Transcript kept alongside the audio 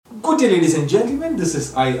Good day, ladies and gentlemen. This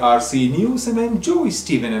is IRC News and I'm Joey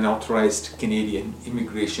Stephen, an authorized Canadian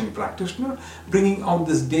immigration practitioner, bringing out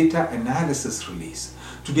this data analysis release.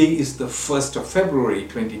 Today is the 1st of February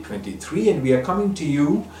 2023 and we are coming to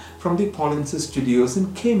you from the Polinsys Studios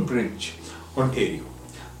in Cambridge, Ontario.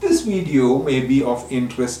 This video may be of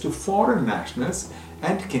interest to foreign nationals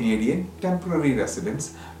and Canadian temporary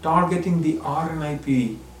residents targeting the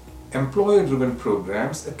RNIP Employer-Driven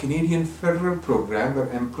Programs, a Canadian federal program where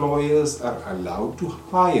employers are allowed to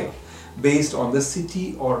hire based on the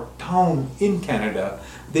city or town in Canada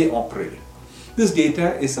they operate. This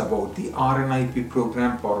data is about the RNIP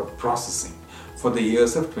program for processing for the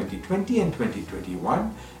years of 2020 and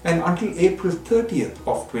 2021 and until April 30th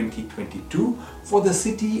of 2022 for the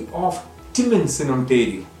city of Timmins in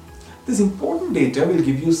Ontario. This important data will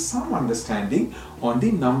give you some understanding on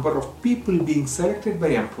the number of people being selected by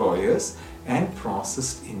employers and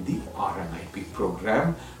processed in the RNIP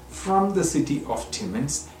program from the city of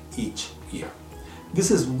Timmins each year. This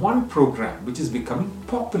is one program which is becoming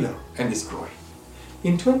popular and is growing.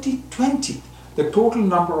 In 2020, the total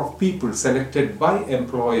number of people selected by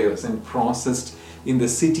employers and processed in the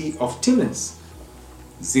city of Timmins,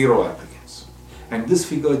 0 applicants. And this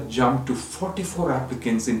figure jumped to 44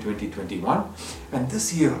 applicants in 2021 and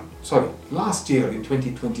last year in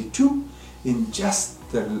 2022, in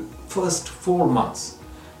just the first 4 months,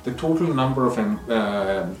 the total number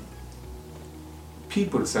of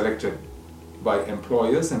people selected by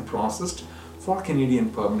employers and processed for Canadian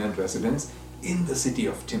permanent residents in the city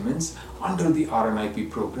of Timmins under the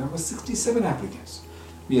RNIP program was 67 applicants.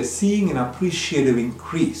 We are seeing an appreciative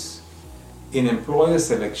increase in employer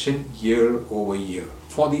selection year over year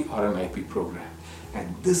for the RNIP program,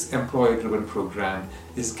 and this employer-driven program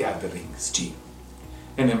is gathering steam.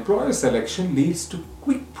 And employer selection leads to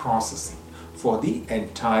quick processing for the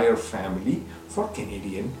entire family for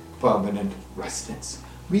Canadian permanent residents.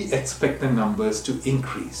 We expect the numbers to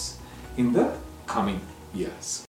increase in the coming years.